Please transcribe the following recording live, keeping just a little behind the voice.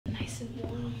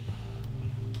simple.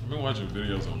 I've been watching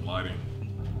videos on lighting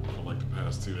for like the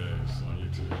past 2 days on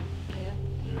YouTube. Yeah.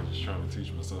 Yeah, just trying to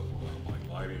teach myself about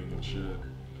like lighting and shit.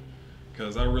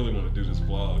 Cause I really want to do this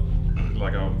vlog.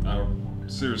 Like I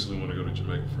seriously want to go to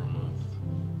Jamaica for a month,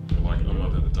 or like a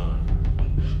month at a time.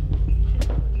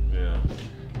 Yeah.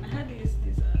 I had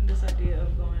this idea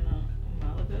of going to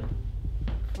Malaga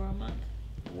for a month.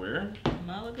 Where?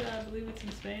 Malaga, I believe it's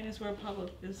in Spain. It's where Pablo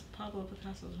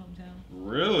Picasso's hometown.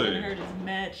 Really? And I heard it's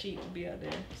mad cheap to be out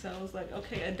there. So I was like,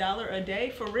 okay, $1 a day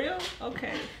for real?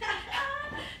 Okay.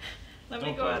 Let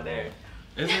me go out there.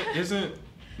 Isn't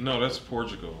no, that's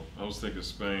Portugal. I was thinking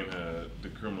Spain had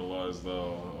decriminalized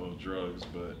all drugs,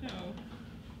 but No.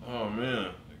 oh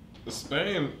man,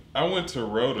 Spain. I went to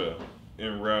Rota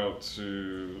en route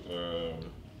to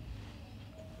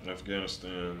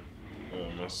Afghanistan.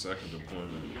 My second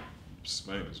deployment.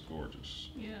 Spain is gorgeous.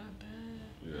 Yeah, I bet.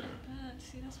 Yeah. I bet.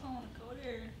 See, that's why I want to go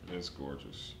there. It's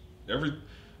gorgeous.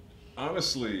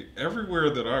 Honestly,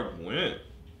 everywhere that I went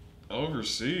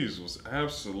overseas was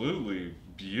absolutely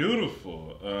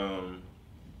beautiful.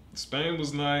 Spain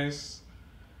was nice.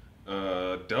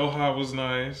 Doha was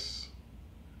nice.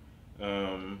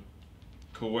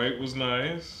 Kuwait was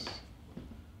nice.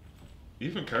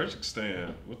 Even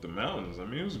Kyrgyzstan with the mountains. I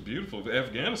mean, it was beautiful.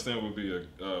 Afghanistan would be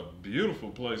a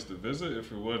beautiful place to visit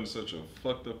if it wasn't such a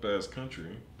fucked up ass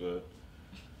country. But,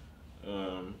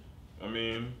 I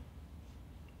mean,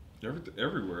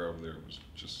 everywhere over there was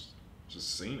just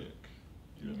scenic.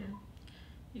 You know?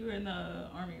 You were in the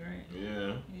army, right?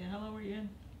 Yeah. Yeah. How long were you in?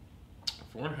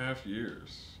 4.5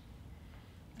 years.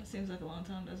 That seems like a long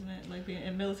time, doesn't it? Like being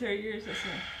in military years.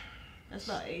 That's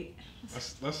about 8.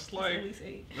 That's like at least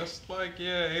 8. That's like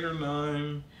 8 or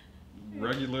 9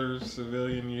 regular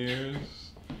civilian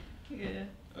years. Yeah.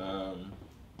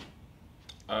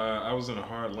 I was in a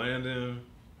hard landing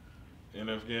in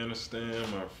Afghanistan.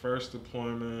 My first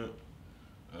deployment.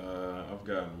 I've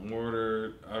gotten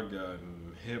mortared. I've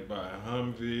gotten hit by a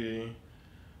Humvee.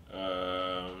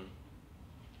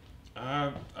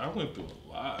 I went through a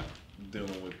lot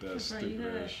dealing with that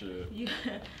stupid ass shit.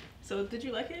 So did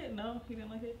you like it? No, you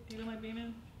didn't like it. You didn't like being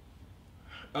in.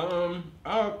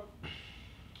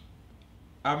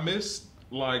 I missed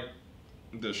like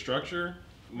the structure,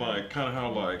 like kind of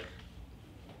how like,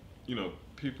 you know,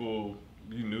 people,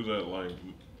 you knew that like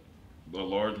a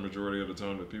large majority of the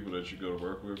time the people that you go to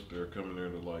work with, they're coming there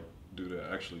to like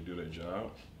actually do their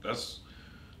job. That's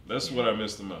what I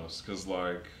miss the most, cause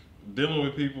like dealing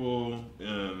with people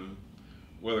and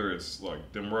whether it's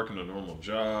like them working a normal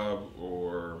job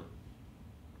or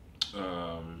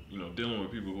you know, dealing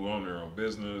with people who own their own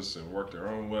business and work their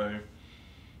own way.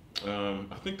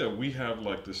 I think that we have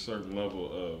like this certain level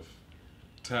of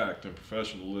tact and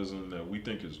professionalism that we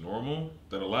think is normal,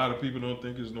 that a lot of people don't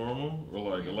think is normal,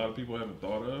 or like a lot of people haven't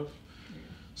thought of.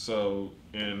 So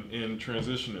in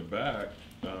transitioning back,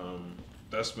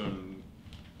 that's been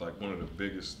like one of the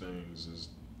biggest things is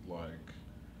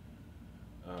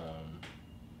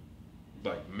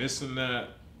like missing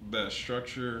that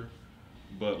structure,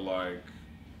 but like,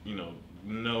 you know,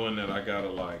 knowing that I gotta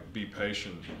like be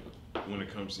patient when it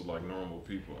comes to like normal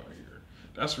people out here.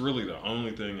 That's really the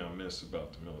only thing I miss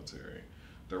about the military.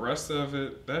 The rest of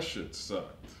it, that shit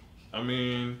sucked. I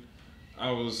mean,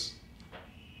 I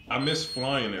miss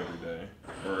flying every day,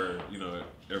 or you know,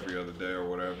 every other day or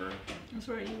whatever. That's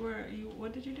right.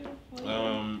 What did you do?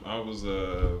 I was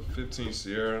a 15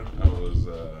 Sierra. I was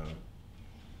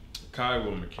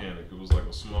Kiowa mechanic. It was like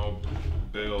a small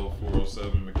Bell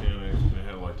 407 mechanic, and it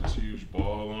had like this huge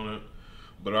ball on it.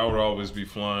 But I would always be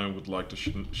flying with like the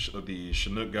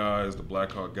Chinook guys, the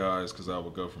Black Hawk guys, because I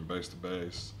would go from base to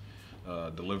base,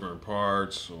 delivering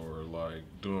parts or like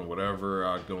doing whatever.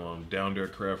 I'd go on downed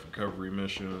aircraft recovery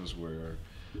missions where,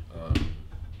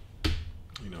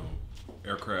 you know,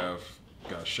 aircraft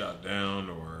got shot down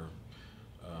or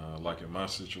like in my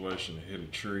situation, it hit a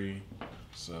tree.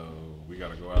 So we got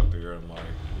to go out there and like,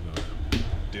 you know,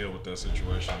 deal with that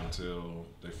situation until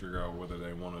they figure out whether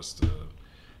they want us to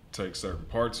take certain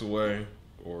parts away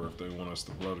or if they want us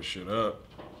to blow the shit up.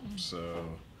 So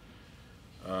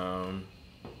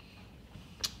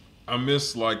I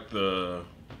miss like the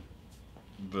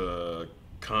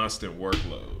constant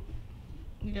workload.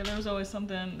 Yeah, there was always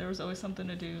something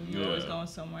to do. You were always going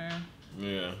somewhere.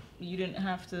 Yeah. You didn't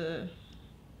have to.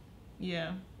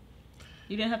 Yeah.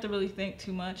 You didn't have to really think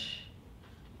too much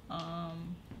about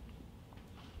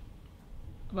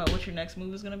what your next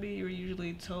move was gonna be. You were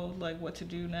usually told like what to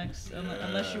do next,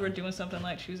 unless you were doing something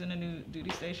like choosing a new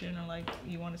duty station or like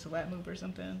you wanted to lat move or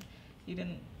something. You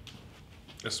didn't.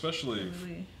 Especially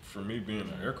really, for me being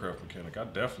an aircraft mechanic, I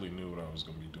definitely knew what I was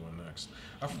going to be doing next.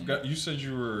 I forgot, you said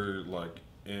you were like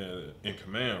in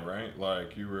command, right?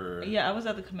 Like you were. Yeah, I was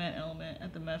at the command element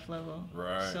at the MEF level.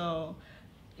 Right. So,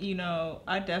 you know,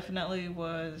 I definitely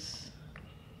was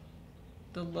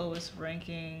the lowest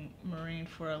ranking Marine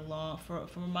for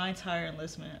for my entire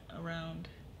enlistment, around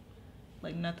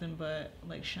like nothing but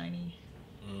like shiny.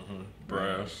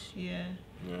 Brass. Yeah.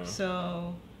 Yeah.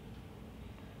 So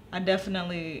I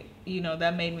definitely, you know,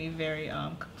 that made me very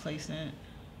complacent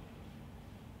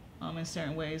in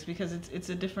certain ways, because it's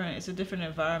a different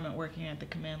environment working at the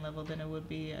command level than it would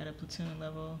be at a platoon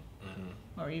level,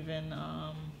 or even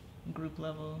group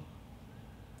level.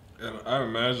 And I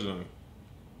imagine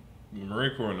the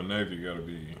Marine Corps and the Navy got to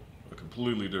be a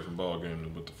completely different ball game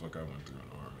than what the fuck I went through in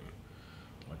the Army.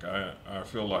 Like I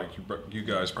feel like you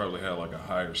guys probably had like a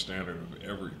higher standard of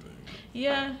everything.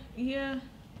 Yeah.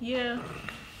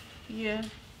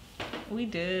 We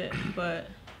did, but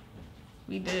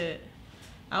we did.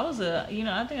 I was I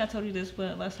think I told you this,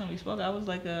 but last time we spoke, I was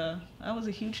a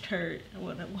huge turd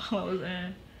while I was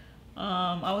in.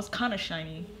 I was kind of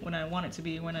shiny when I wanted to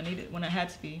be, when I had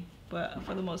to be, but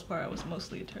for the most part, I was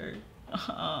mostly a turd.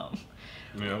 Yeah,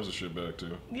 I was a shitbag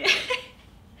too. Yeah,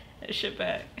 a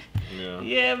shitbag. Yeah.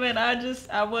 Yeah, man. I just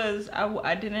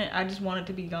wanted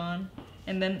to be gone,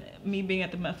 and then me being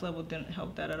at the MEF level didn't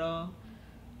help that at all.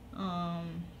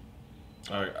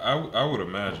 I would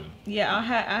imagine. Yeah, I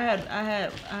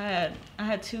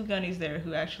had two gunnies there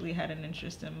who actually had an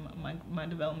interest in my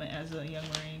development as a young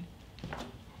Marine.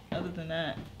 Other than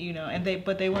that, you know,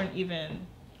 but they weren't even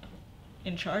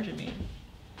in charge of me.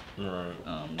 Right.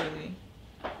 Really.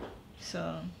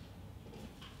 So,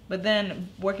 but then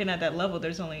working at that level,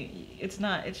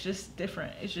 it's just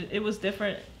different. It was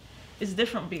different. It's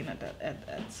different being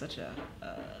at such a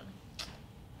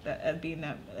at being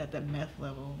at that meth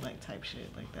level, like type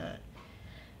shit like that.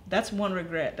 That's one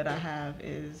regret that I have,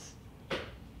 is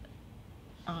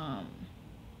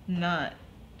not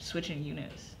switching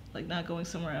units, like not going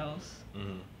somewhere else.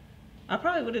 I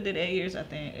probably would have did 8 years, I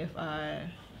think, if I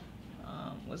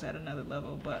was at another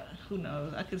level, but who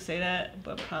knows? I could say that,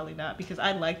 but probably not, because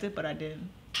I liked it, but I didn't,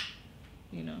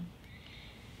 you know.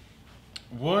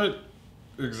 What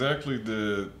exactly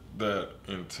did that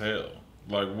entail?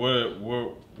 Like, what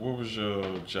was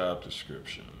your job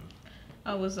description?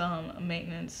 I was a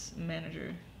maintenance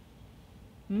manager.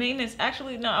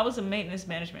 I was a maintenance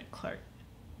management clerk,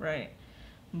 right?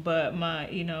 But my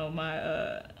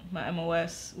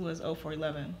MOS was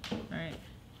 0411, right?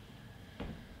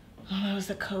 That was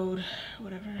the code,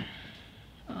 whatever.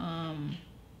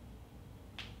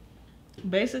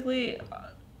 Basically,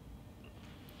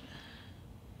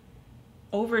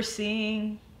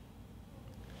 overseeing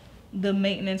the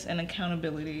maintenance and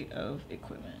accountability of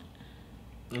equipment.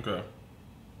 Okay.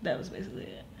 That was basically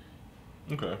it.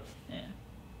 Okay. Yeah.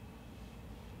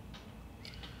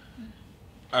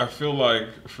 I feel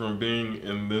like from being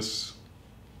in this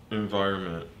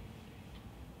environment,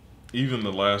 even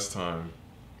the last time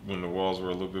when the walls were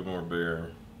a little bit more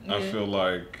bare, yeah. I feel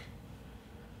like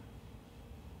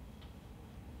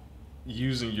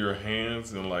using your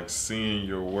hands and like seeing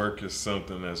your work is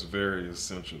something that's very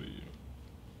essential to you.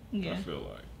 Yeah. I feel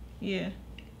like. Yeah.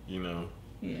 You know?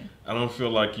 Yeah. I don't feel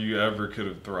like you ever could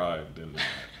have thrived in that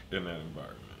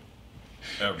environment.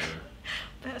 Ever.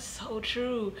 That's so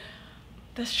true.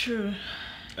 That's true.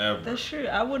 Ever. That's true.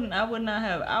 I would not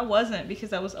have. I wasn't,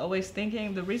 because I was always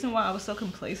thinking, the reason why I was so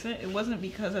complacent, it wasn't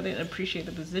because I didn't appreciate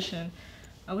the position.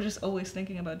 I was just always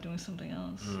thinking about doing something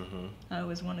else. I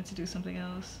always wanted to do something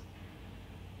else.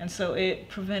 And so it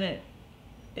prevented,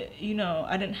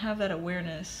 I didn't have that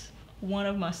awareness, one,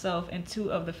 of myself, and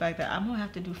two, of the fact that I'm gonna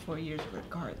have to do 4 years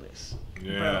regardless.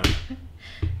 Yeah. Bro.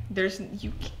 There's no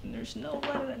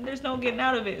getting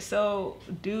out of it. So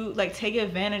take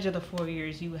advantage of the 4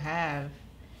 years you have,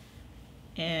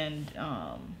 and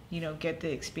get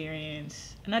the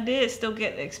experience. And I did still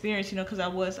get the experience, because I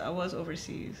was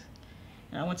overseas,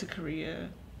 and I went to Korea,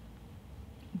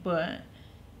 but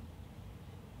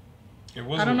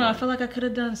I don't know. I feel like I could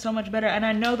have done so much better, and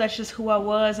I know that's just who I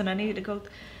was, and I needed to go.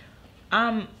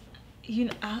 I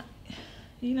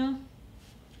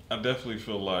definitely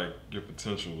feel like your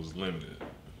potential was limited.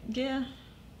 Yeah.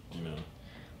 You know.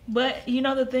 But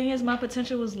the thing is, my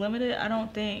potential was limited. I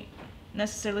don't think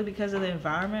necessarily because of the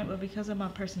environment, but because of my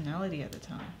personality at the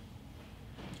time.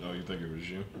 Oh, you think it was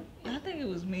you? I think it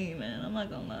was me, man. I'm not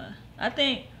gonna lie. I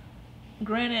think,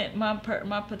 granted, my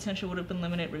potential would have been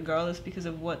limited regardless, because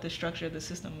of what the structure of the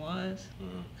system was,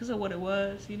 because of what it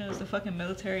was. It's the fucking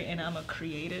military, and I'm a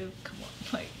creative. Come on,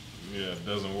 like. Yeah, it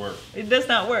doesn't work. It does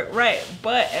not work, right?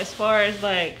 But as far as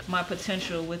like my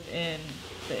potential within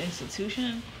the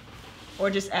institution, or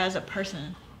just as a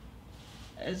person,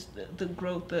 as the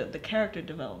growth, the character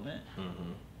development.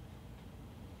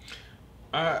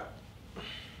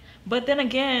 But then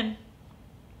again,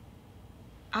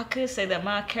 I could say that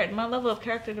my level of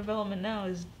character development now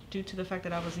is due to the fact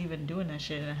that I was even doing that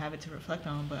shit and I have it to reflect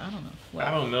on. But I don't know. Well,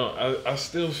 I don't know. I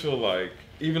still feel like,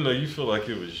 even though you feel like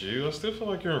it was you, I still feel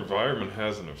like your environment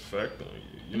has an effect on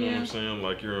you. You know what I'm saying?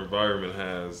 Like your environment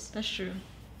has. That's true.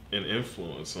 An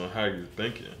influence on how you're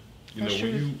thinking. You That's know,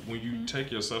 true. when you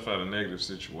take yourself out of negative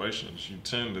situations, you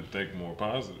tend to think more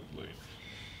positively.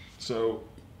 So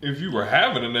if you were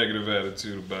having a negative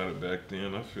attitude about it back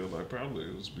then, I feel like probably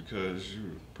it was because you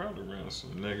were probably around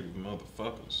some negative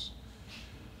motherfuckers.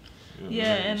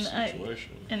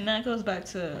 And that goes back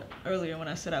to earlier when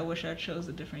I said I wish I chose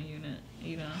a different unit,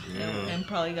 you know, and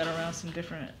probably got around some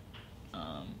different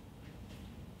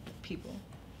people.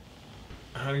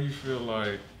 How do you feel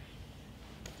like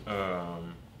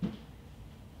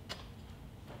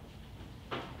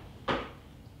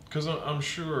because I'm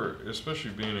sure,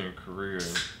 especially being in Korea,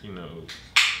 you know,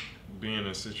 being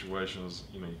in situations,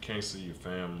 you know, you can't see your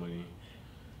family,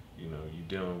 you know, you're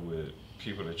dealing with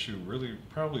people that you really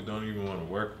probably don't even want to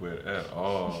work with at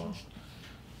all.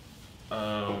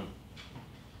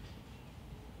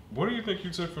 What do you think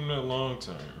you took from that long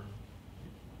term?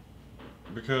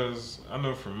 Because I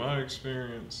know from my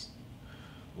experience,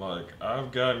 like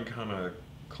I've gotten kind of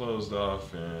closed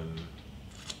off and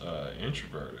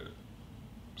introverted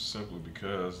simply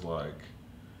because like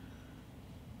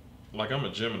I'm a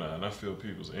Gemini and I feel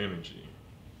people's energy.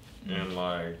 And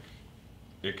like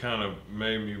it kind of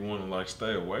made me want to like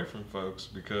stay away from folks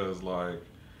because like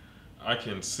I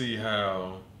can see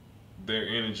how their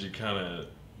energy kind of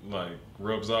like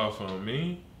rubs off on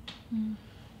me.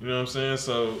 You know what I'm saying?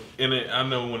 So, I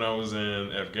know when I was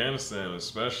in Afghanistan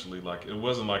especially, like, it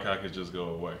wasn't like I could just go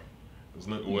away. It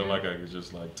wasn't like I could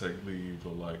just, like, take leave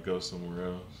or, like, go somewhere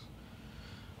else.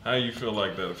 How do you feel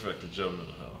like that affected your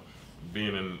mental health?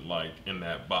 Being in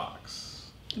that box?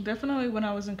 Definitely when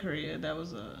I was in Korea, that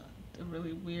was a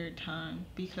really weird time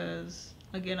because,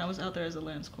 again, I was out there as a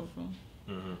Lance Corporal.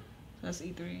 That's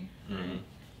E3, right?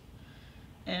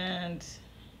 And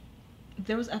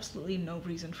there was absolutely no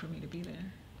reason for me to be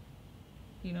there.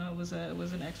 You know, it was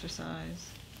an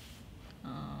exercise,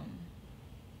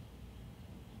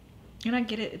 and I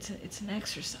get it. It's an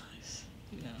exercise.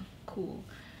 You know, cool.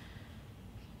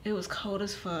 It was cold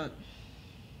as fuck,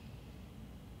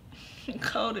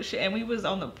 cold as shit, and we was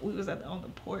on the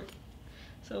port,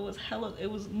 so it was hella.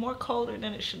 It was more colder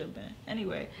than it should have been.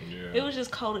 Anyway, it was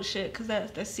just cold as shit because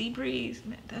that sea breeze,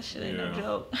 man, that shit ain't no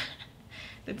joke.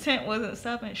 The tent wasn't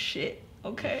stopping shit.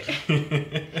 Okay,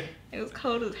 it was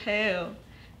cold as hell.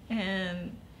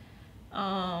 And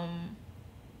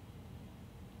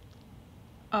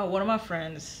one of my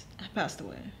friends passed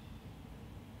away.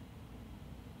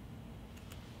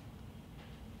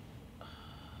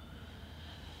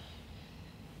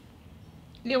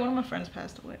 Yeah, one of my friends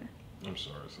passed away. I'm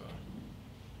sorry, son.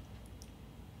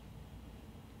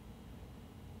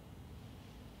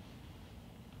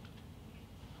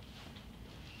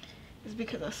 It's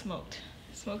because I smoked.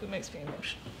 Smoking makes me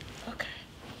emotional. Okay.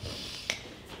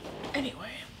 Anyway.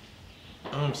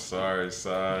 I'm sorry,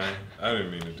 Sai. I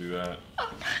didn't mean to do that.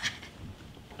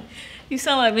 You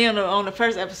sound like me on the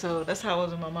first episode. That's how I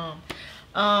was with my mom.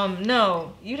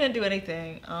 No, you didn't do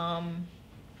anything. What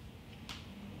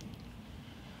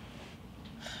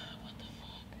the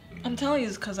fuck? I'm telling you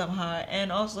it's because I'm high.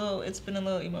 And also, it's been a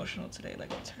little emotional today,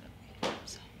 like internally.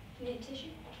 So. Need a tissue?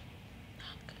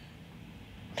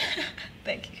 Okay.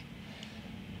 Thank you.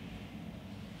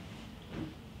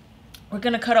 We're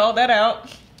gonna cut all that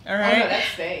out. All right. Oh no, that's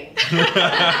staying.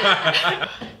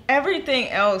 Everything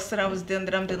else that I'm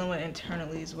dealing with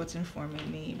internally is what's informing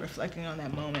me, reflecting on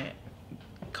that moment,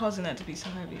 causing that to be so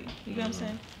heavy. You get what I'm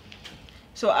saying?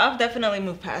 So I've definitely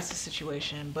moved past the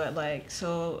situation, but like,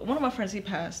 so one of my friends, he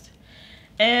passed,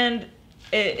 and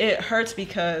it hurts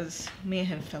because me and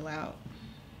him fell out.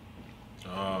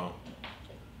 Oh.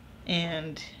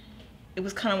 And it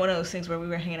was kind of one of those things where we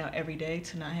were hanging out every day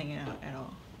to not hanging out at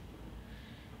all.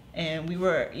 And we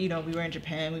were in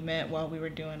Japan. We met while we were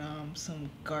doing some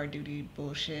guard duty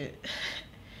bullshit.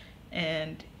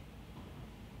 And,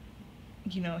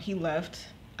 you know, he left.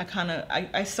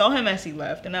 I saw him as he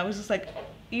left, and I was just like,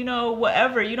 you know,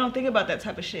 whatever. You don't think about that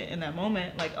type of shit in that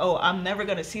moment. Like, oh, I'm never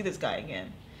going to see this guy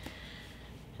again.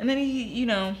 And then he, you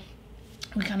know,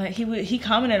 he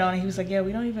commented on it. He was like, yeah,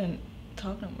 we don't even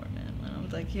talk no more, man. And I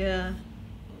was like, yeah,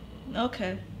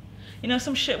 okay. you know,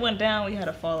 some shit went down. We had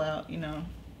a fallout, you know,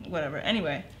 whatever.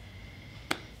 Anyway,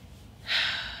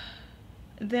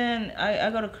 then I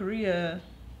go to Korea,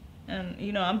 and,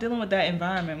 you know, I'm dealing with that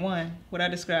environment. One, what I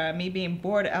described, me being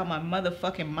bored out my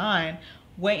motherfucking mind,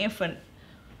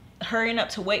 hurrying up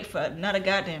to wait for not a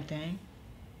goddamn thing.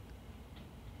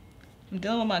 I'm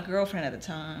dealing with my girlfriend at the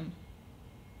time.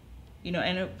 You know,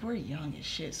 and we're young as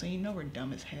shit, so you know we're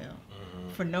dumb as hell.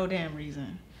 For no damn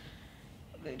reason.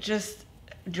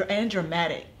 And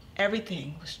dramatic.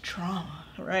 Everything was trauma,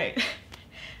 right?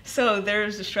 So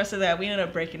there's the stress of that. We ended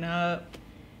up breaking up.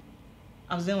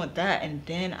 I was dealing with that, and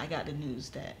then I got the news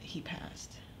that he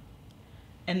passed.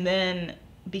 And then,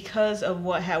 because of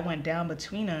what had went down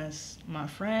between us, my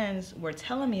friends were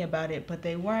telling me about it, but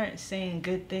they weren't saying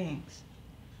good things.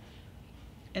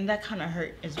 And that kind of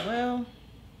hurt as well.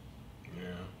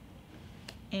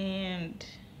 Yeah. And...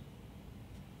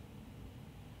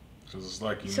 Because it's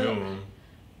like you knew him,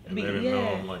 and they didn't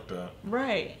know him like that.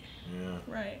 Right. Yeah.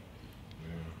 Right.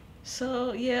 Yeah.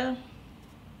 So, yeah.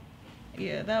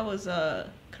 Yeah, that was,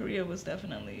 Korea was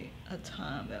definitely a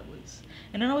time that was...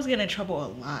 And then I was getting in trouble a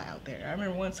lot out there. I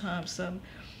remember one time what's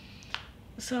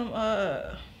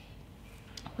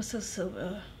this,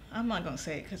 I'm not gonna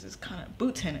say it because it's kind of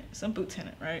some boot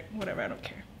tenant, right? Whatever, I don't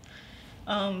care.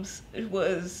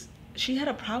 She had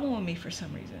a problem with me for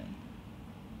some reason.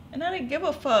 And I didn't give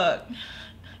a fuck.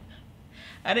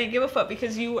 I didn't give a fuck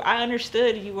because I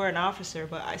understood you were an officer,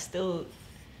 but I still,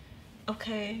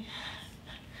 okay.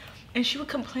 And she would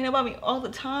complain about me all the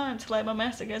time to like my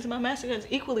master guards, and my master guards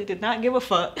equally did not give a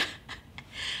fuck.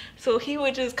 So he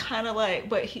would just kind of like,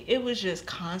 it was just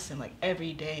constant, like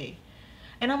every day.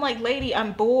 And I'm like, lady,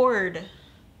 I'm bored.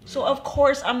 So of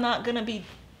course I'm not gonna be,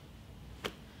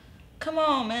 come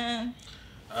on, man.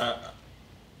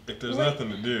 If there's nothing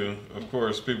to do, of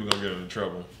course people gonna get into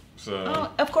trouble. So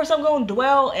of course I'm gonna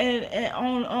dwell and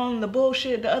on the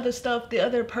bullshit, the other stuff, the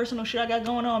other personal shit I got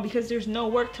going on, because there's no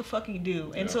work to fucking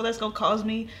do. And so that's gonna cause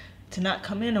me to not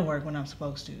come into work when I'm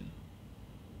supposed to.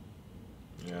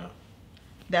 Yeah.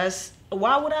 That's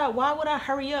why would I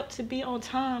hurry up to be on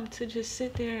time to just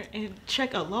sit there and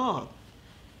check a log?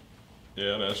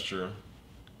 Yeah, that's true.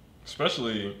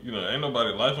 Especially, you know, ain't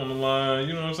nobody life on the line,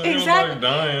 you know what I'm saying? Exactly. Ain't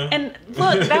nobody dying. And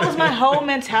look, that was my whole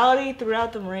mentality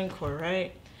throughout the Marine Corps,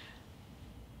 right?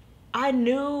 I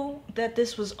knew that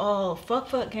this was all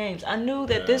fuck games. I knew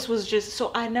that this was just,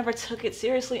 so I never took it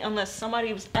seriously unless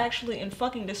somebody was actually in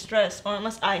fucking distress, or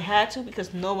unless I had to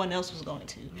because no one else was going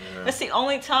to. Yeah. That's the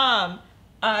only time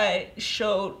I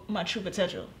showed my true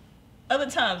potential. Other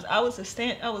times I was a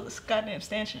goddamn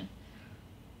stanchion.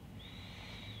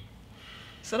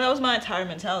 So that was my entire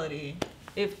mentality.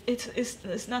 If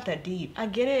it's not that deep. I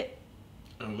get it.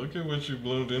 And look at what you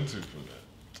bloomed into from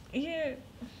that. Yeah.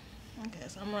 I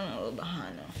guess I'm running a little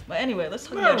behind now. But anyway, let's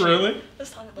talk about really. you.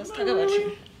 Let's talk about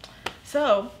you.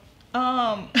 So,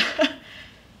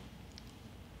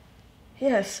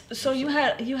 yes. So you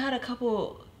had a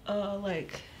couple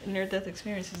like near-death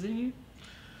experiences, didn't you?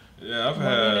 Yeah, I've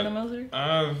had. In the military?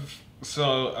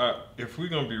 If we're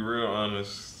gonna be real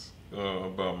honest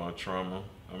about my trauma,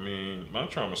 I mean, my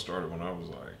trauma started when I was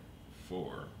like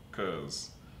 4,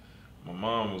 cause my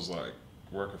mom was like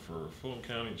working for Fulton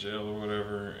County Jail or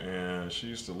whatever, and she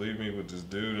used to leave me with this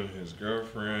dude and his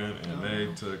girlfriend, and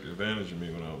they took advantage of me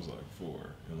when I was like 4,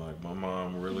 and like my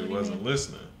mom really wasn't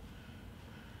listening.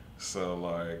 So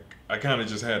like I kind of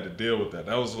just had to deal with that.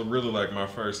 That was really like my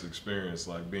first experience,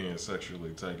 like being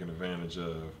sexually taken advantage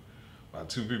of by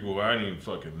 2 people who I didn't even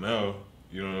fucking know.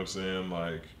 You know what I'm saying?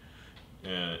 Like,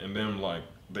 and then like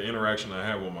the interaction I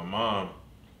had with my mom,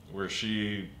 where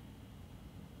she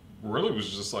really was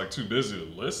just like too busy to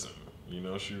listen. You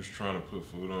know, she was trying to put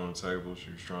food on the table.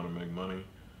 She was trying to make money.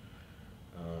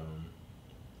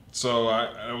 So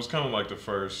I was kind of like the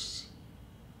first,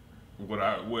 what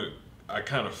I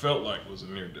kind of felt like was a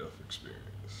near-death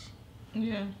experience.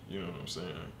 Yeah. You know what I'm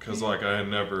saying? Because like I had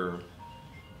never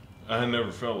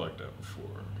felt like that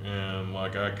before, and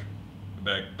like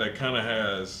that kind of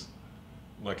has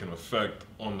like an effect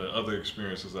on the other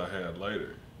experiences I had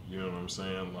later. You know what I'm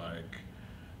saying? Like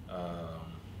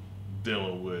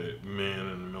dealing with men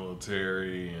in the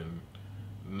military and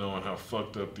knowing how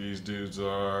fucked up these dudes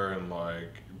are, and like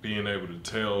being able to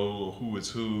tell who is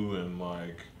who, and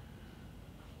like,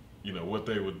 you know, what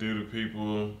they would do to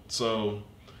people. So,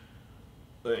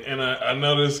 and I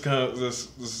know this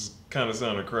is kind of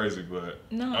sounding crazy, but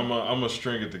no. I'm gonna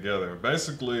string it together.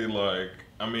 Basically, like,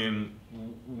 I mean,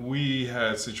 we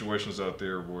had situations out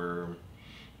there where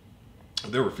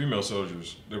there were female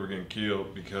soldiers that were getting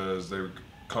killed because they were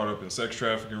caught up in sex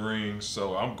trafficking rings.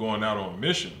 So I'm going out on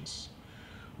missions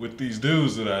with these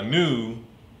dudes that I knew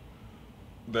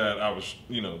that I was,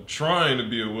 trying to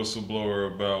be a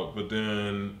whistleblower about, but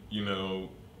then,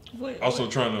 also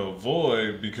trying to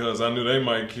avoid because I knew they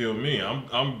might kill me.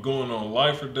 I'm going on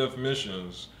life or death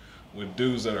missions with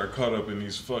dudes that are caught up in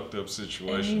these fucked up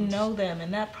situations. And you know them,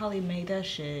 and that probably made that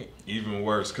shit even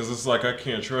worse because it's like I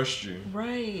can't trust you.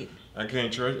 Right. I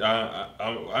can't trust.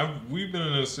 We've been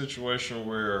in a situation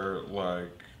where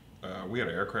like we had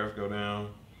an aircraft go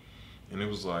down, and it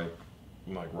was like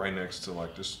right next to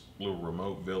like this little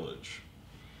remote village,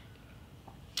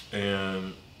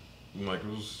 and like it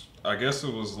was. I guess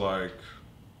it was like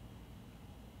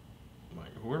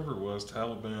whoever it was,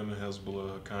 Taliban,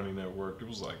 Hezbollah, Haqqani Network, it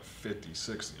was like 50,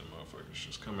 60 of them motherfuckers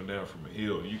just coming down from a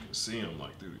hill. You can see them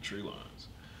like through the tree lines.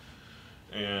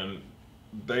 And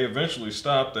they eventually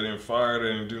stopped. They didn't fire.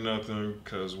 They didn't do nothing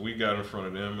because we got in front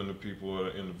of them and the people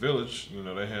in the village.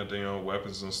 They had their own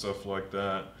weapons and stuff like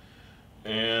that.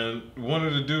 And one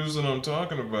of the dudes that I'm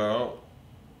talking about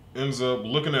ends up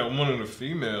looking at one of the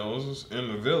females in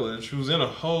the village who's in a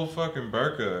whole fucking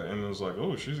burqa and was like,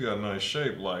 oh, she's got a nice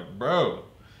shape. Like, bro,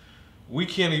 we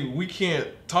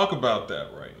can't talk about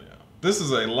that right now. This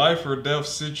is a life or death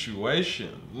situation.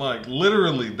 Like,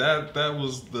 literally, that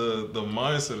was the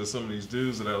mindset of some of these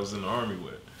dudes that I was in the army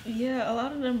with. Yeah, a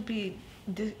lot of them be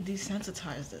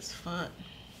desensitized as fuck.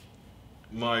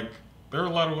 Like, there are a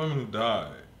lot of women who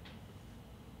died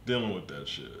dealing with that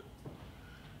shit.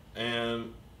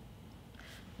 And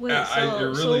wait,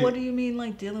 so what do you mean,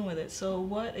 like, dealing with it? So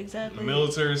what exactly?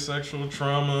 Military sexual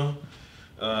trauma,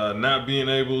 not being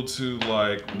able to,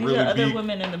 like, These are other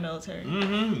women in the military.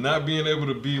 Mm-hmm. Not being able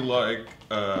to be, like,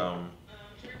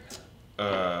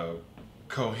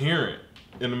 coherent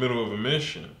in the middle of a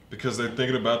mission because they're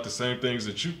thinking about the same things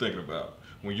that you're thinking about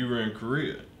when you were in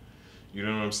Korea. You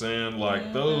know what I'm saying? Like,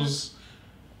 yeah.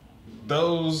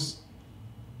 Those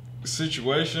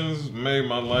situations made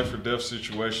my life or death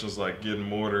situations like getting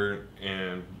mortared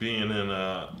and being in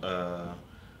a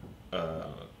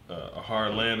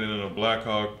hard landing in a Black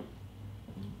Hawk.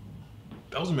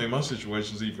 Those made my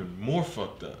situations even more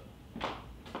fucked up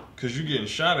because you're getting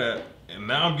shot at, and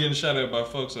now I'm getting shot at by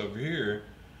folks over here.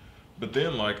 But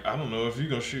then, like, I don't know if you're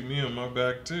gonna shoot me in my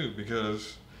back too,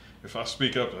 because if I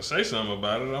speak up and say something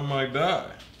about it, I might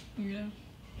die. Yeah.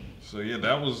 So yeah,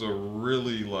 that was a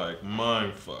really like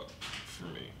mind fuck for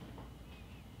me.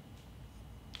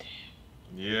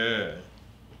 Yeah,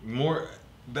 more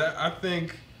that I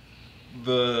think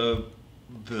the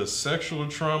sexual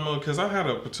trauma, because I had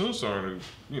a platoon sergeant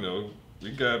who,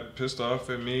 he got pissed off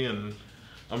at me, and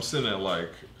I'm sitting at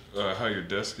like how your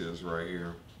desk is right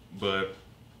here, but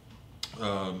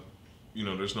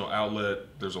there's no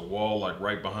outlet. There's a wall like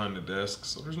right behind the desk,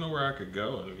 so there's nowhere I could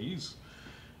go, and he's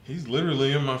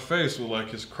literally in my face with like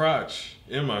his crotch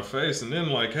in my face, and then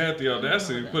like had the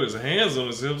audacity to put his hands on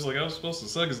his hips like I was supposed to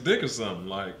suck his dick or something.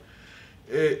 Like,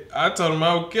 I told him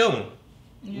I would kill him.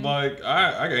 Yeah. Like,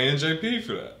 I got NJP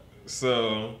for that.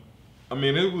 So, I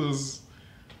mean, it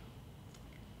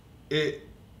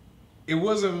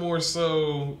wasn't more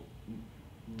so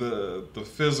the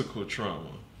physical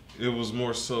trauma. It was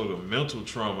more so the mental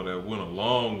trauma that went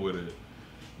along with it,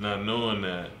 not knowing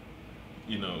that,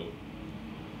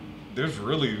 there's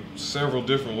really several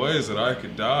different ways that I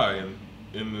could die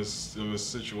in this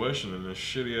situation, in this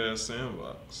shitty ass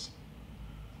sandbox.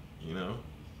 Yeah.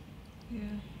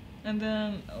 And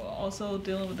then also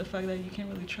dealing with the fact that you can't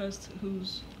really trust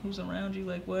who's around you.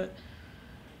 Like, what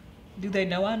do they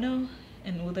know I know,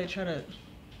 and will they try to,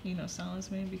 silence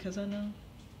me because I know?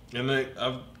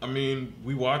 And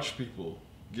we watch people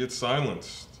get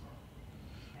silenced.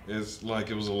 It's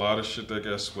like it was a lot of shit that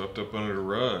got swept up under the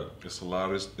rug. It's a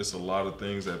lot of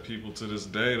things that people to this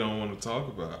day don't want to talk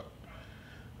about.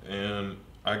 And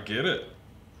I get it.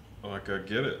 Like, I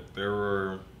get it. There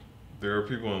are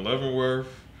people in Leavenworth.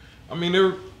 I mean,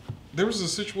 there was a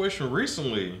situation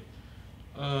recently.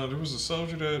 There was a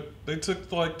soldier that they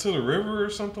took like to the river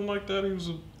or something like that. It was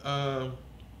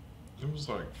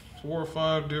like 4 or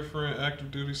 5 different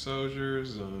active duty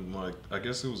soldiers, and like I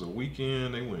guess it was a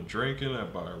weekend. They went drinking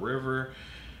by a river,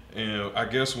 and I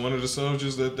guess one of the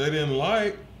soldiers that they didn't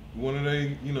like, one of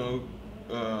they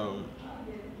one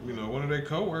of their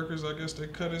coworkers, I guess they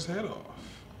cut his head off,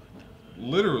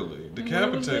 literally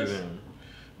decapitated him.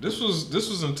 This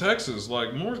was in Texas. Like,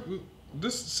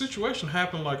 this situation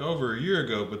happened like over a year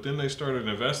ago, but then they started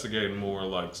investigating more,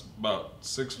 like about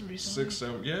 6,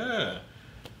 7. Yeah.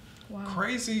 Wow.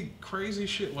 Crazy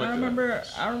shit like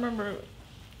that. I remember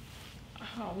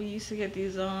how we used to get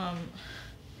these death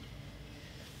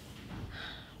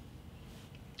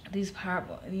by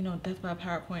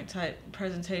PowerPoint type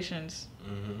presentations.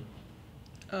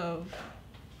 of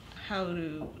how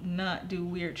to not do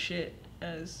weird shit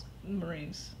as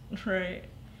Marines, right?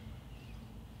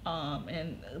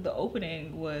 And the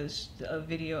opening was a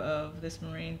video of this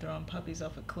Marine throwing puppies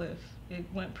off a cliff. It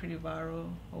went pretty viral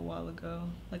a while ago,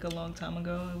 like a long time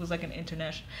ago. It was like an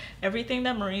international. Everything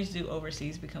that Marines do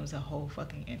overseas becomes a whole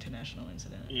fucking international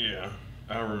incident. Yeah,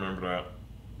 I remember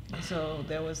that. So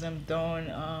there was them throwing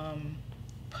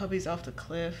puppies off the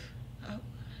cliff.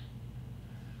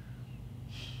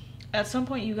 At some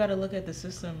point, you got to look at the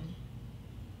system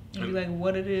and be like,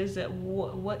 what it is that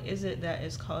what is it that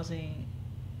is causing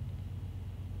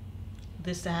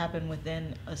this to happen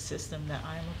within a system that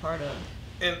I am a part of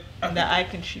and that I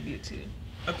contribute to.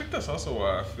 I think that's also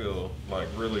why I feel like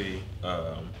really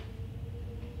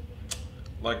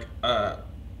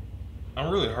I'm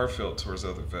really heartfelt towards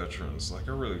other veterans. Like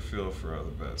I really feel for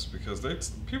other vets because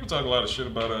people talk a lot of shit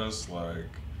about us. Like,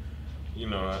 you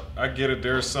know, I get it.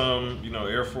 There's some, you know,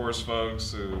 Air Force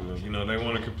folks who, you know, they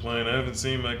want to complain. I haven't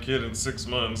seen my kid in 6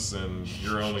 months, and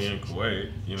you're only in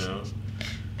Kuwait. You know,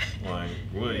 like,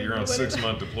 well, you're on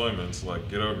 6-month deployments. Like,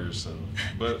 get over yourself.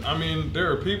 But I mean,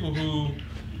 there are people who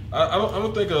I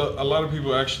don't think a lot of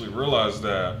people actually realize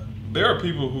that there are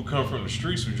people who come from the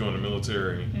streets who join the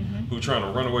military, who trying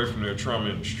to run away from their trauma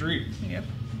in the street, and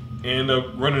end up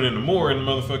running into more in the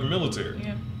motherfucking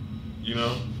military. You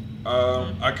know,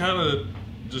 I kind of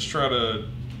just try to,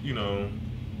 you know,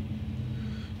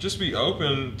 just be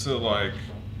open to like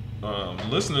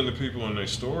listening to people and their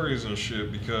stories and shit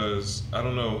because I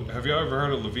don't know. Have y'all ever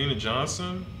heard of Lavina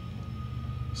Johnson?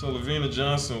 So Lavina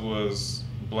Johnson was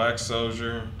black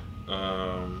soldier.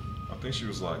 I think she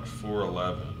was like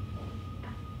 4'11".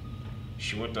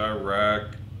 She went to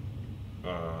Iraq,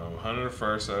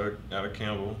 101st out of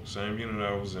Campbell, same unit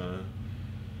I was in.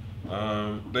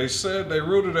 They said they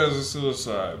ruled it as a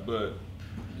suicide, but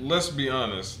let's be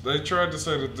honest. They tried to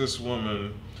say that this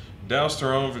woman doused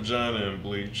her own vagina in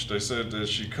bleach. They said that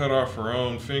she cut off her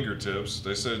own fingertips.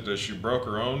 They said that she broke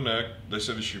her own neck. They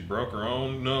said that she broke her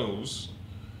own nose.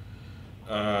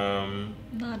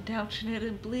 Not dousing it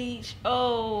in bleach.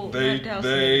 Oh, they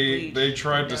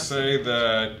tried to say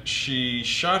that she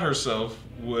shot herself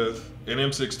with an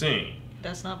M16.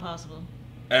 That's not possible.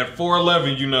 At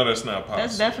 4'11", you know that's not possible.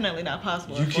 That's definitely not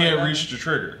possible. You can't reach the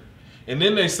trigger. And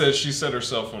then they said she set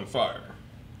herself on fire.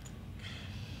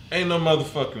 Ain't no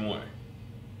motherfucking way.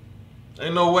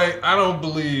 Ain't no way. I don't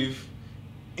believe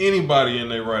anybody in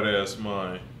their right ass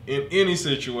mind in any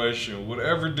situation would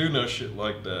ever do no shit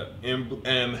like that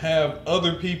and have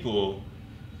other people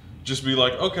just be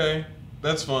like, okay,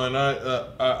 that's fine.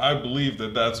 I believe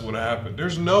that that's what happened.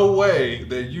 There's no way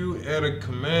that you at a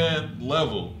command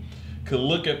level could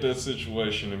look at that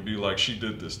situation and be like, she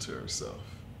did this to herself.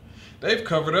 They've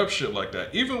covered up shit like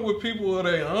that, even with people of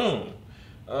their own.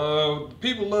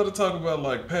 People love to talk about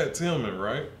like Pat Tillman,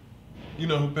 right? You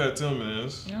know who Pat Tillman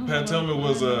is. Pat Tillman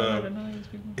was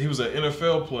he was an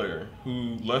NFL player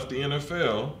who left the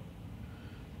NFL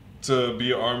to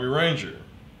be an Army Ranger.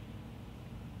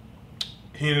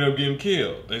 He ended up getting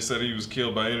killed. They said he was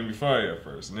killed by enemy fire at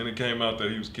first, and then it came out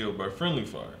that he was killed by friendly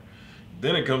fire.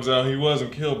 Then it comes out he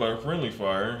wasn't killed by friendly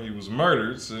fire. He was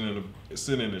murdered sitting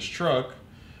in his truck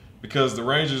because the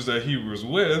Rangers that he was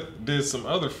with did some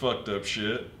other fucked up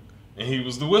shit, and he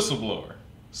was the whistleblower.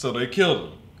 So they killed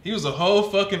him. He was a whole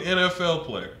fucking NFL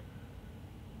player.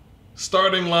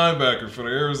 Starting linebacker for the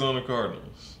Arizona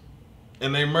Cardinals.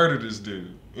 And they murdered this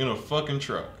dude in a fucking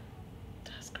truck.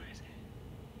 That's crazy.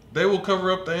 They will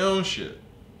cover up their own shit.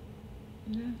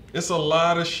 Yeah. It's a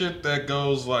lot of shit that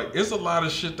goes like, it's a lot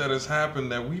of shit that has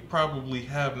happened that we probably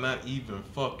have not even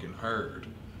fucking heard.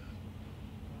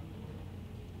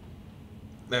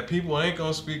 That people ain't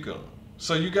gonna speak on.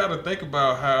 So you gotta think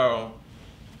about how,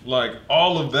 like,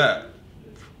 all of that,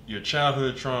 your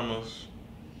childhood traumas,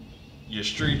 your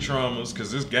street traumas,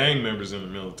 because there's gang members in the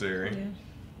military. Yeah.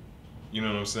 You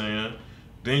know what I'm saying?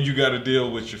 Then you got to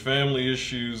deal with your family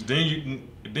issues. Then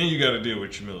you got to deal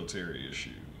with your military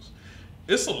issues.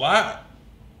 It's a lot.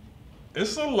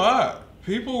 It's a lot.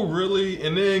 People really,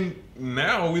 and then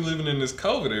now we living in this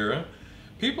COVID era,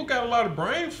 people got a lot of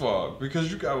brain fog because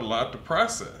you got a lot to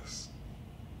process.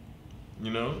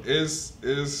 You know,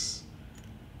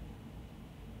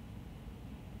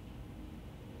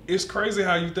 it's crazy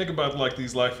how you think about like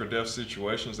these life or death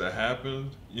situations that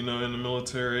happened, you know, in the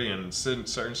military and certain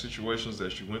situations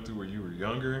that you went through when you were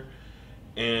younger,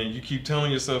 and you keep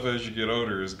telling yourself as you get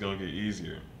older it's gonna get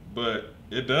easier, but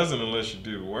it doesn't unless you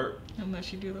do the work.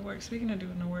 Unless you do the work. Speaking of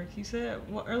doing the work, you said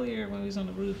earlier when we was on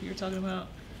the roof, you were talking about,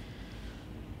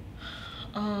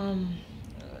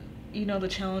 you know, the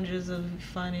challenges of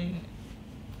finding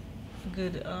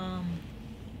good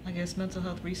I guess, mental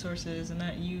health resources, and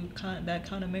that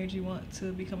kind of made you want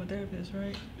to become a therapist,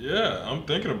 right? Yeah, I'm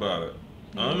thinking about it.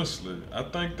 Yeah. Honestly, I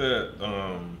think that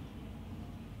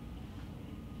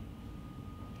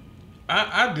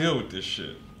I deal with this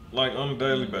shit like on a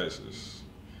daily basis,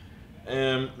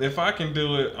 and if I can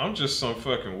do it, I'm just some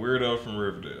fucking weirdo from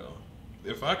Riverdale.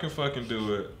 If I can fucking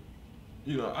do it,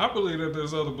 you know, I believe that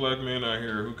there's other black men out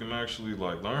here who can actually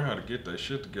like learn how to get that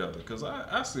shit together. Cause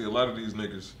I see a lot of these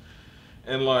niggas,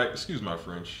 and like, excuse my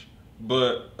French,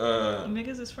 but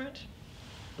niggas is French?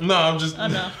 no, I'm just. Oh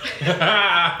no.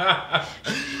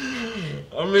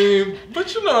 I mean,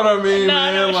 but you know what I mean, No, man.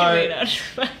 I know what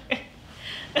Like,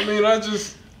 you mean.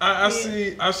 I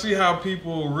mean, I see how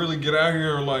people really get out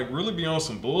here and like really be on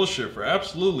some bullshit for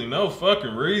absolutely no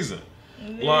fucking reason.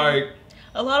 Yeah. Like,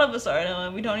 a lot of us are,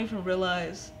 and we don't even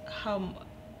realize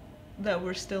that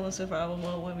we're still in survival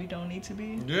mode when we don't need to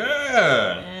be.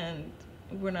 yeah. And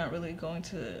we're not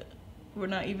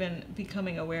even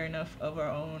becoming aware enough of our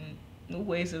own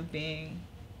ways of being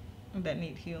that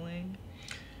need healing.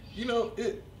 You know,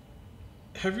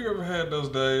 have you ever had those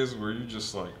days where you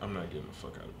just like, I'm not getting the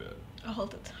fuck out of bed? All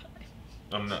the time.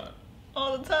 I'm not.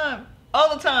 All the time.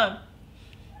 All the time.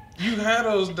 You had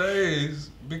those days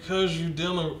because you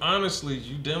dealing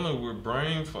with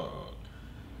brain fog.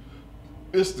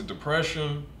 It's the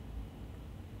depression.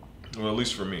 Well, at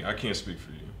least for me. I can't speak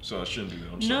for you, so I shouldn't do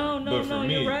that. I'm sorry. No, but for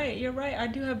me, you're right. I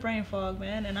do have brain fog,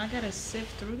 man, and I gotta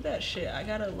sift through that shit. I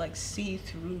gotta like see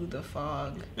through the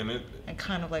fog and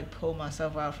kind of like pull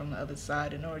myself out from the other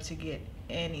side in order to get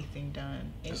anything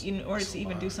done. In order to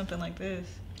even do something like this.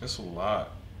 It's a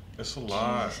lot. It's a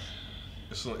lot.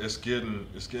 It's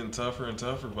getting tougher and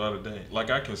tougher by the day. Like,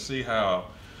 I can see how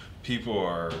people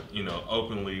are, you know,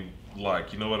 openly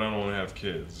like, you know what, I don't want to have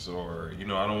kids, or, you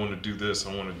know, I don't want to do this.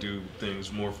 I want to do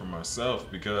things more for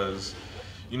myself, because,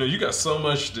 you know, you got so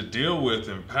much to deal with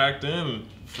and packed in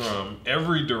from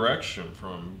every direction,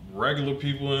 from regular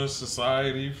people in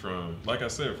society, from, like I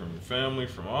said, from your family,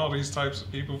 from all these types of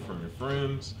people, from your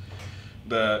friends,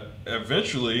 that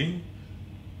eventually,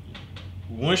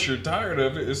 once you're tired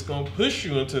of it, it's going to push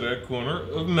you into that corner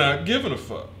of not giving a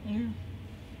fuck. Yeah.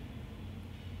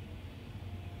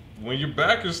 When your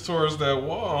back is towards that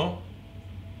wall,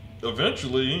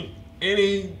 eventually,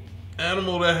 any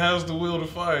animal that has the will to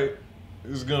fight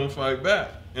is going to fight back.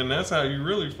 And that's how you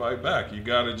really fight back. You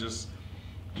got to just,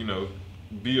 you know,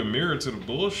 be a mirror to the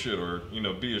bullshit, or, you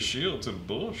know, be a shield to the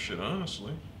bullshit,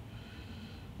 honestly.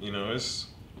 You know, it's...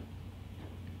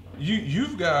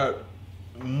 You've got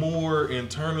more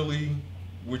internally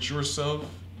with yourself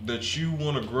that you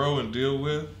want to grow and deal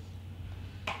with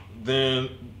than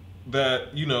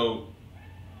that, you know,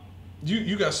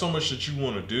 you got so much that you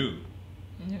want to do.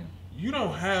 Yeah. You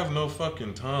don't have no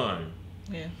fucking time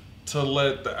Yeah. to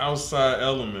let the outside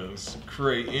elements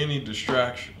create any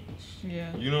distractions.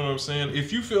 Yeah. You know what I'm saying?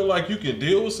 If you feel like you can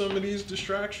deal with some of these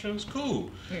distractions, cool.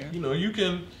 Yeah. You know, you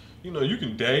can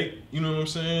date, you know what I'm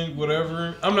saying?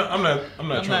 Whatever. I'm not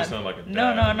trying to sound like a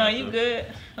dad. No, you good.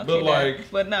 Okay, but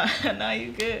like, but nah,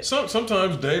 you good.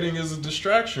 Sometimes dating is a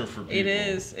distraction for people. It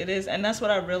is, and that's what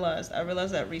I realized. I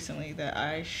realized that recently, that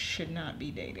I should not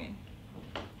be dating.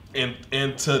 And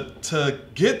to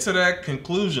get to that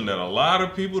conclusion that a lot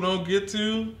of people don't get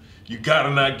to, you gotta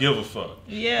not give a fuck.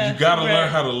 Yeah. You gotta learn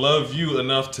how to love you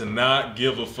enough to not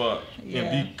give a fuck. Yeah.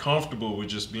 And be comfortable with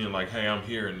just being like, hey, I'm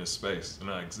here in this space and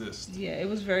I exist. Yeah, it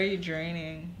was very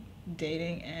draining,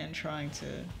 dating and trying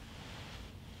to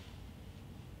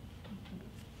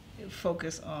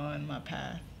focus on my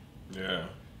path. Yeah.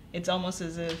 It's almost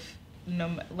as if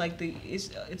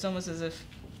it's almost as if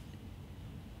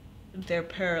they're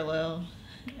parallel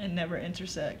and never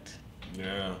intersect.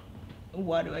 Yeah.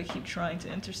 Why do I keep trying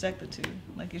to intersect the two?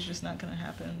 Like, it's just not gonna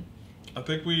happen. I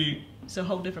think it's a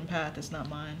whole different path. It's not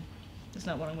mine. It's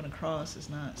not what I'm gonna cross. It's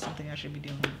not something I should be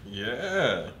doing.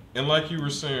 Yeah. And like you were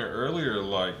saying earlier,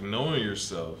 like knowing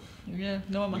yourself. Yeah,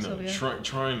 knowing myself. You know,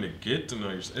 trying to get to know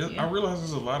yourself. Yeah. I realize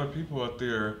there's a lot of people out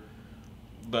there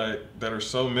that are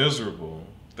so miserable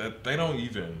that they don't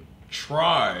even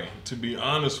try to be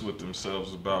honest with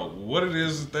themselves about what it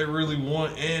is that they really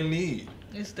want and need.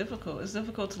 It's difficult. It's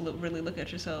difficult to really look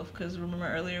at yourself, because remember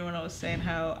earlier when I was saying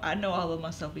how I know all of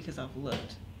myself because I've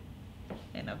looked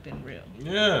and I've been real.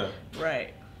 Yeah.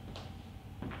 Right.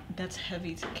 That's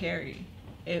heavy to carry.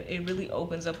 It really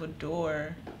opens up a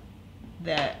door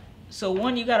that... So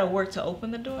one, you got to work to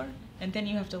open the door, and then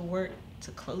you have to work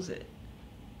to close it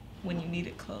when you need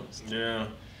it closed. Yeah.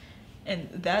 And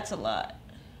that's a lot,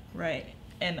 right?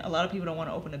 And a lot of people don't want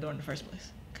to open the door in the first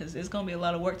place, because it's going to be a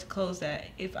lot of work to close that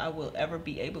if I will ever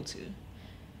be able to.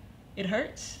 It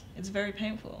hurts. It's very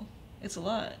painful. It's a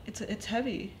lot. It's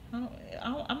heavy. I'm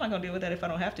not gonna deal with that if I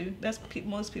don't have to. That's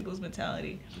most people's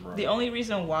mentality. Right. The only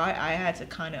reason why I had to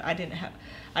I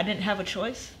didn't have a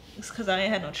choice. It's because I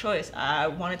had no choice. I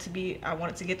wanted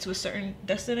to get to a certain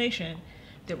destination.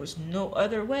 There was no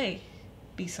other way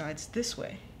besides this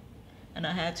way, and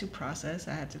I had to process.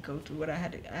 I had to go through what I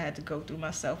had to go through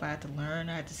myself. I had to learn.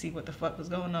 I had to see what the fuck was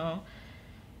going on.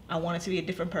 I wanted to be a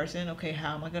different person. Okay,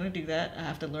 how am I going to do that? I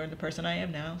have to learn the person I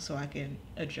am now so I can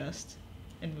adjust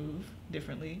and move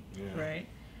differently, right?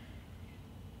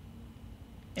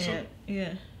 And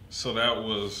So that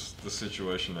was the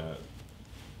situation that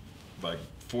like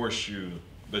forced you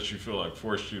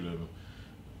to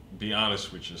be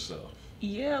honest with yourself.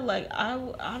 Yeah, like I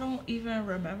don't even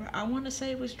remember. I want to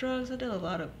say it was drugs. I did a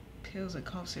lot of pills and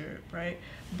cough syrup, right?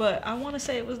 But I want to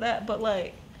say it was that, but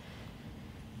like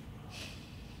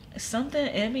something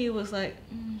in me was like,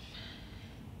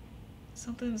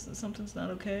 something's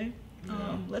not okay.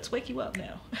 Yeah. Let's wake you up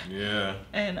now. Yeah.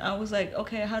 And I was like,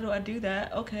 okay, how do I do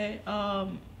that? Okay,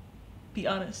 be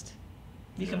honest.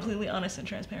 Be completely honest and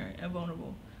transparent and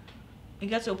vulnerable. It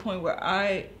got to a point where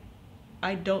I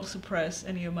don't suppress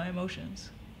any of my emotions,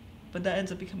 but that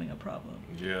ends up becoming a problem.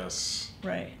 Yes.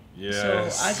 Right.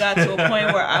 Yes. So I got to a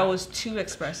point where I was too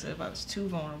expressive. I was too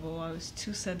vulnerable. I was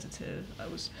too sensitive.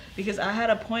 Because I had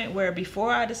a point where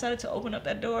before I decided to open up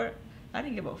that door, I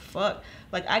didn't give a fuck.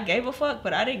 Like I gave a fuck,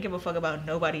 but I didn't give a fuck about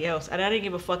nobody else. And I didn't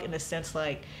give a fuck in the sense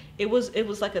like it was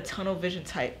like a tunnel vision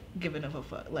type giving of a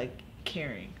fuck, like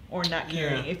caring or not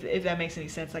caring. If that makes any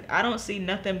sense. Like I don't see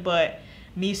nothing but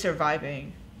me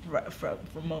surviving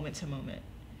from moment to moment,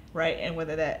 right? And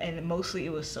and mostly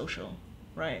it was social.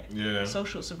 Right. Yeah.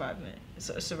 Social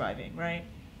surviving, right?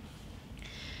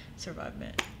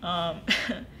 Survivement.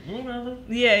 Whatever.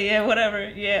 Yeah, whatever.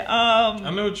 Yeah. I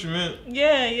know what you meant.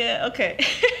 Yeah, okay.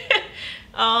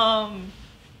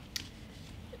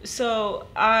 So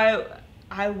I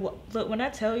look, when I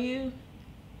tell you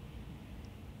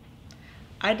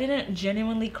I didn't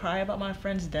genuinely cry about my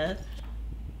friend's death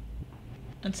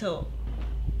until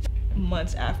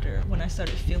months after, when I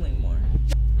started feeling more.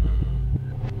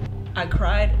 I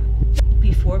cried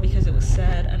before because it was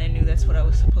sad and I knew that's what I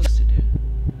was supposed to do.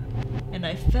 And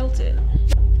I felt it.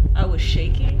 I was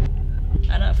shaking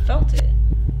and I felt it.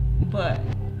 But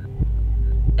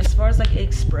as far as like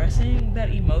expressing that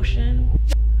emotion,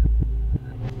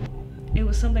 it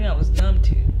was something I was numb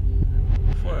to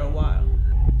for a while.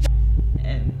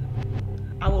 And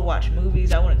I would watch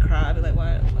movies, I wouldn't cry, I'd be like,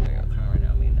 why the fuck are y'all crying right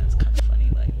now? I mean, that's kind of funny.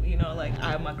 Like, you know, like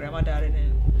my grandma died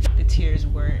and the tears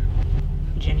weren't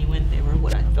genuine. They were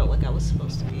what I felt like I was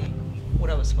supposed to be, what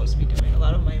I was supposed to be doing. A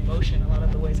lot of my emotion, a lot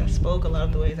of the ways I spoke, a lot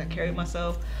of the ways I carried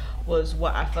myself was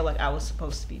what I felt like I was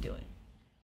supposed to be doing.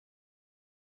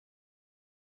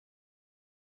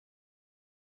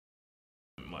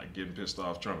 Like getting pissed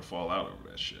off, trying to fall out over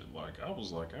that shit. Like I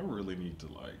was like, I really need to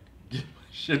like get my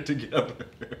shit together.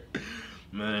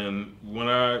 Man, when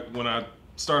I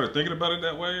started thinking about it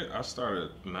that way, I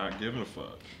started not giving a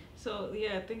fuck. So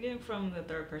yeah, thinking from the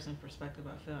third person perspective,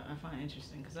 I find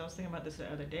interesting, because I was thinking about this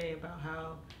the other day about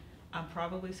how I'm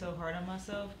probably so hard on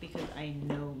myself because I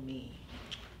know me.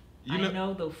 I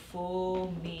know the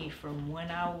full me from when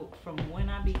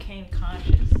I became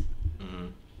conscious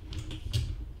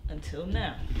until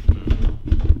now.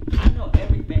 I know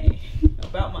everything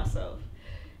about myself,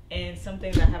 and some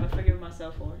things I haven't forgiven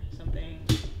myself for. Some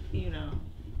things, you know,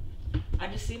 I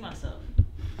just see myself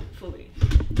fully,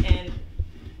 and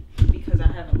because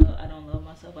I don't love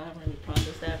myself. I haven't really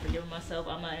processed that, forgiven myself.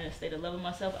 I'm not in a state of loving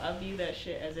myself. I view that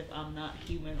shit as if I'm not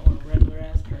human or a regular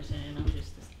ass person, and I'm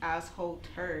just this asshole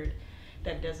turd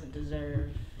that doesn't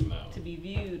deserve to be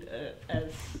viewed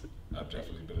as. I've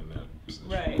definitely been in that position.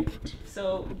 Right.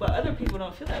 So, but other people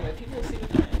don't feel that way. People see me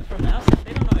from the outside.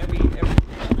 They don't know everything. They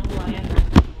don't know who I am.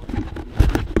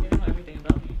 They don't know everything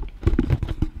about me.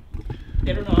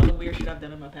 They don't know all the weird shit I've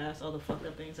done in my past, all the fucked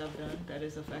up things I've done that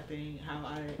is affecting how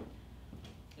I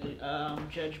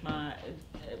judge my,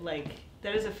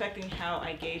 that is affecting how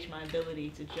I gauge my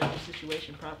ability to judge a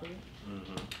situation properly.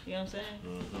 You know what I'm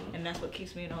saying? And that's what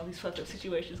keeps me in all these fucked up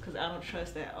situations, because I don't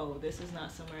trust that, oh, this is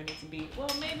not somewhere I need to be. Well,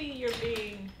 maybe you're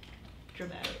being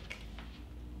dramatic.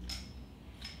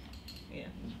 Yeah,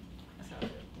 that's how I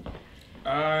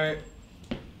feel.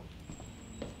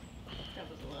 That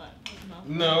was a lot. That was a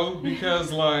mouthful. No,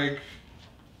 because like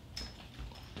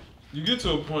you get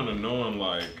to a point of knowing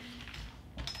like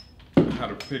how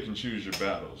to pick and choose your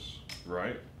battles,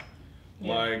 right?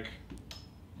 Yeah. Like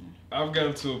I've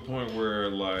gotten to a point where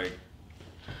like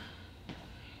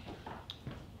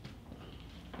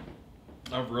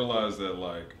I've realized that,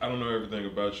 like, I don't know everything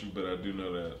about you, but I do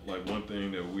know that, like, one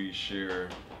thing that we share,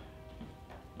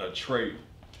 a trait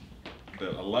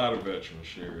that a lot of veterans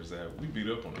share, is that we beat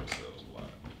up on ourselves a lot.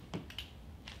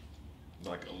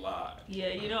 Like, a lot. Yeah,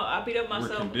 you know, I beat up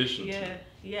myself. We're conditioned yeah. to.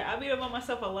 Yeah, I beat up on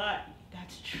myself a lot.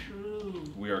 That's true.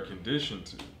 We are conditioned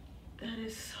to. That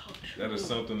is so true. That is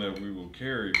something that we will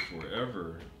carry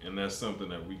forever, and that's something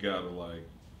that we gotta, like,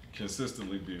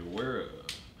 consistently be aware of.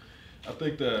 I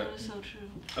think that is so true.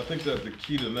 I think that the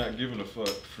key to not giving a fuck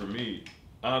for me,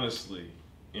 honestly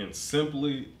and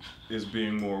simply, is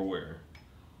being more aware.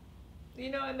 You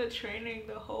know, in the training,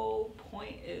 the whole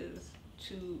point is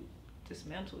to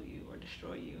dismantle you or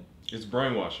destroy you. It's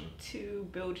brainwashing. To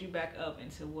build you back up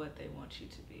into what they want you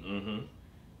to be. Mm-hmm.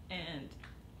 And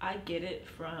I get it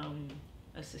from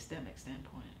a systemic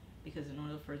standpoint, because in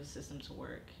order for the system to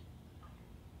work,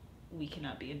 we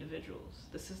cannot be individuals.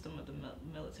 The system of the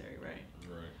military, right?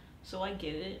 Right. So I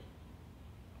get it,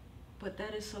 but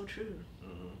that is so true.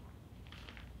 Mm-hmm.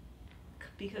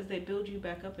 Because they build you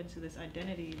back up into this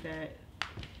identity that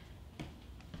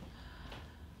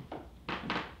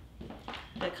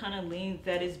kind of leans,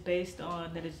 that is based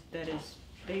on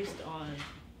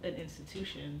an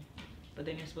institution, but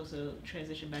then you're supposed to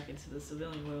transition back into the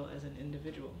civilian world as an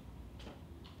individual.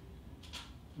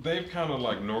 They've kind of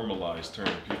like normalized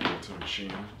turning people into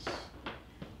machines.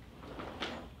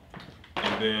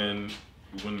 And then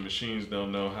when the machines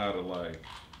don't know how to like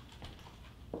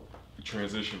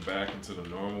transition back into the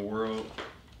normal world,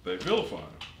 they vilify them.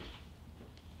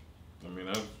 I mean,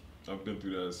 I've been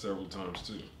through that several times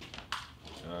too.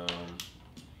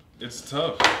 It's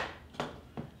tough.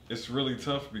 It's really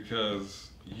tough because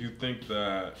you think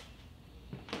that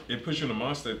it puts you in a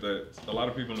mind state that a lot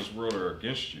of people in this world are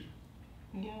against you.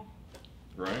 Yeah.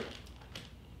 Right?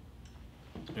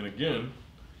 And again,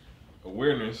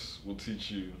 awareness will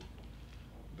teach you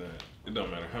that it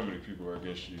don't matter how many people are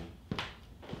against you.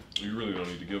 You really don't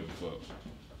need to give a fuck.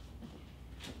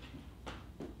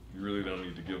 You really don't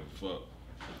need to give a fuck.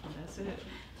 That's it.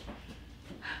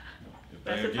 If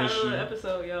That's they the against title you, of the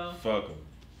episode, y'all. fuck them.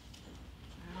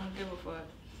 I don't give a fuck.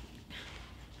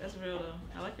 That's real though.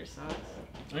 I like your socks.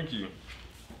 Thank you.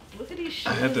 Look at these shoes.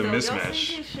 I had to though. mismatch. Y'all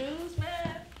see these shoes,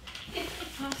 man?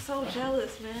 I'm so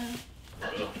jealous, man.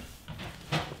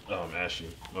 Oh, I'm ashy.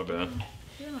 My bad.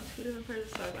 You know, 2 different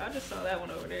pairs of socks. I just saw that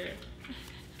one over there.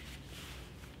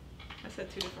 I said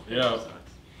 2 different pairs of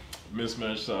socks.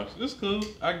 Mismatched socks. It's cool.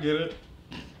 I get it.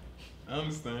 I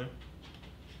understand.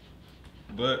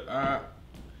 But I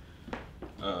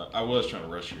was trying to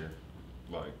rush here.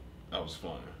 Like, I was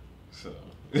flying. So.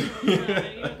 You don't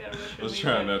gotta rush I was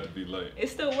trying not to be late. It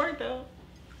still worked though.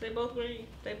 They both were,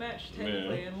 they matched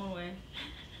technically in one way.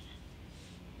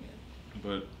 Yeah.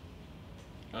 But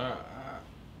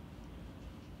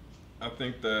I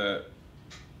think that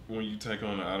when you take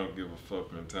on the I don't give a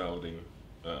fuck mentality,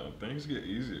 things get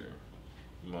easier.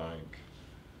 Like,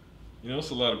 you know, it's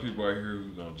a lot of people out here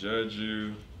who gonna judge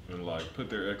you and like put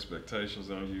their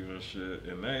expectations on you and shit,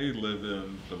 and they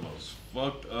living the most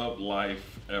fucked up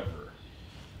life ever.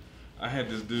 I had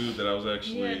this dude that I was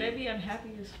actually. Yeah, they be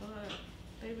unhappy as fuck.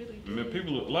 They really do.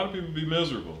 A lot of people be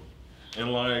miserable,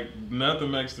 and like nothing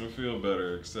makes them feel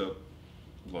better except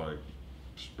like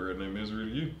spreading their misery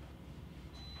to you.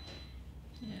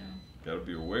 Yeah. Gotta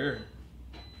be aware.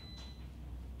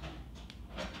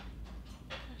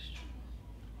 That's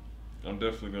true. I'm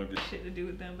definitely gonna get Shit to do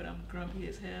with them, but I'm grumpy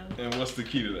as hell. And what's the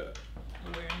key to that?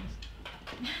 Awareness.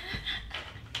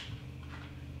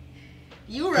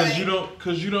 You right.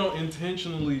 Cause you don't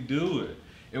intentionally do it.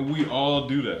 And we all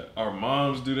do that. Our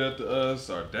moms do that to us,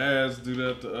 our dads do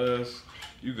that to us.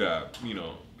 You got, you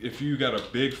know, if you got a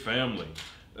big family,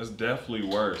 that's definitely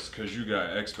worse because you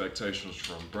got expectations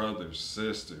from brothers,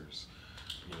 sisters,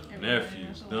 you know,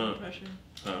 nephews, done.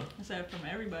 Huh? Is that from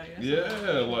everybody? That's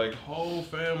yeah, like whole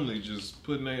family just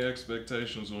putting their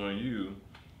expectations on you.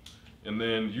 And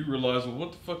then you realize, well,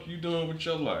 what the fuck are you doing with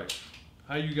your life?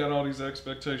 How you got all these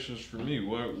expectations from me?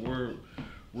 Where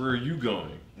are you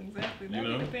going? Exactly. That's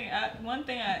the thing. One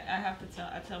thing I have to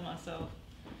tell myself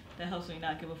that helps me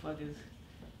not give a fuck is,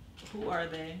 who are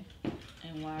they,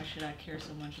 and why should I care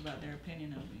so much about their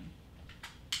opinion of me?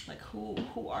 Like, who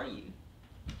are you?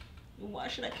 Why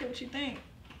should I care what you think?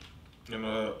 And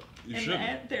you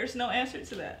shouldn't. There's no answer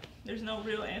to that. There's no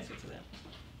real answer to that.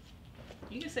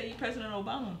 You can say you're President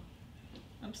Obama.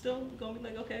 I'm still gonna be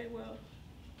like, okay, well,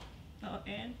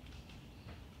 and.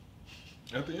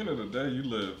 At the end of the day, you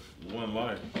live one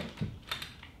life.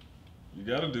 You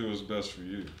gotta do what's best for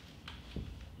you.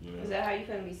 You know? Is that how you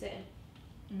gonna be sitting?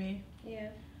 Me? Yeah.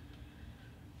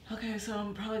 Okay, so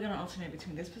I'm probably gonna alternate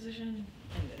between this position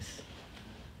and this.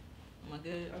 Am I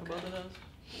good for both of those?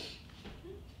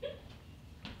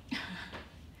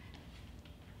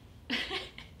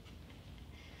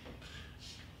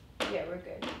 Yeah, we're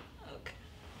good. Okay.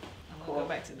 I'm gonna go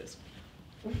back to this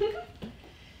one.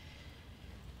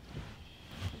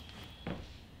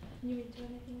 You been doing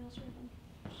anything else, Ravin?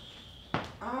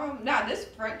 Nah, this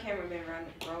front camera been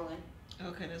rolling.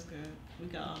 Okay, that's good. We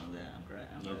got all of that. I'm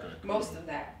glad. Okay. Most of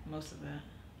that. Most of that.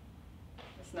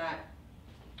 It's not.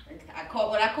 I caught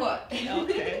what I caught.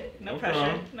 Okay. No No pressure.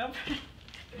 problem. No pressure.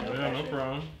 Yeah, no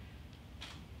problem.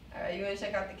 Alright, you wanna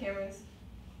check out the cameras?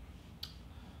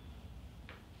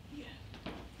 Yeah.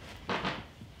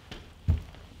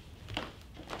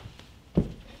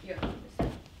 Yeah.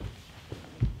 Oh,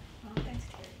 thanks,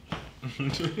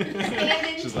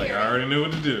 Terry. She's like, I already knew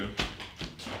what to do.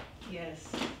 Yes.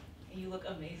 And you look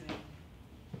amazing.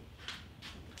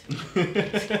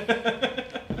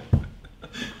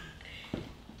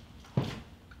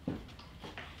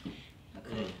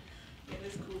 Okay. Yeah,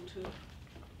 this is cool too.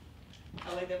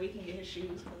 I like that we can get his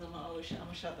shoes because I'm gonna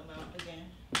shout them out again.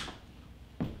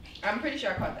 I'm pretty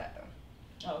sure I caught that though.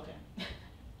 Oh, okay.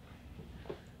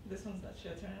 This one's not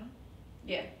your turn.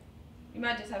 Yeah. You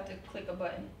might just have to click a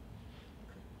button.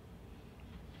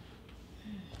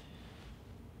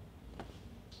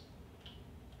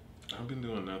 I've been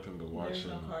doing nothing but watching. There's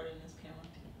no card in this camera.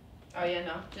 Oh yeah,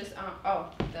 no. Just the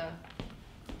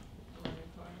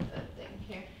thing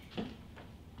here.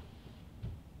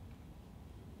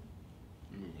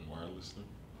 Moving wirelessly.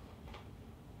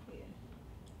 Yeah.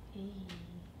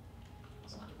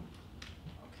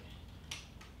 Okay.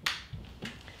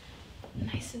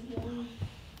 Nice and warm.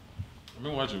 I've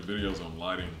been watching videos on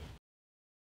lighting